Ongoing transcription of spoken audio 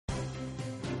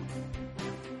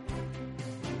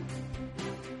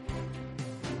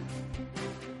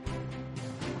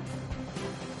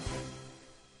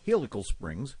Helical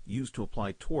springs, used to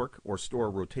apply torque or store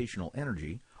rotational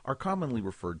energy, are commonly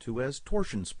referred to as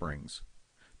torsion springs.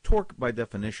 Torque, by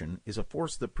definition, is a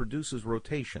force that produces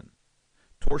rotation.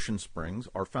 Torsion springs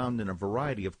are found in a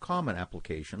variety of common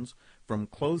applications, from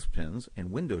clothespins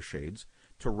and window shades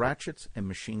to ratchets and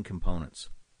machine components.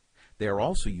 They are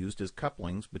also used as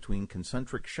couplings between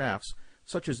concentric shafts,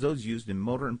 such as those used in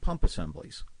motor and pump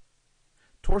assemblies.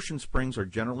 Torsion springs are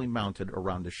generally mounted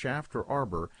around a shaft or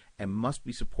arbor and must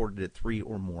be supported at 3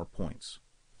 or more points.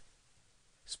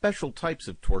 Special types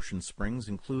of torsion springs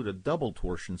include a double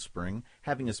torsion spring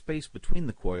having a space between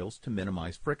the coils to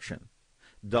minimize friction.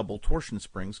 Double torsion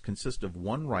springs consist of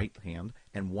one right-hand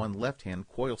and one left-hand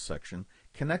coil section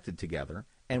connected together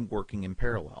and working in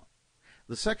parallel.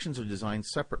 The sections are designed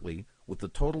separately, with the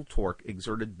total torque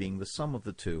exerted being the sum of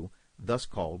the two, thus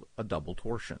called a double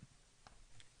torsion.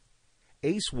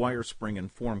 Ace Wire Spring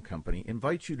and Form Company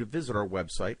invites you to visit our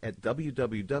website at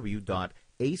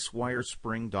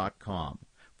www.acewirespring.com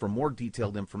for more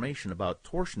detailed information about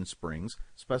torsion springs,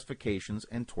 specifications,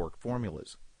 and torque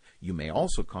formulas. You may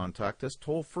also contact us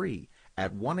toll-free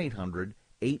at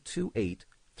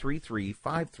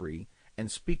 1-800-828-3353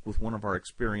 and speak with one of our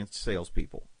experienced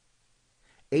salespeople.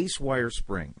 Ace Wire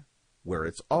Spring, where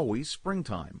it's always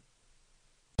springtime.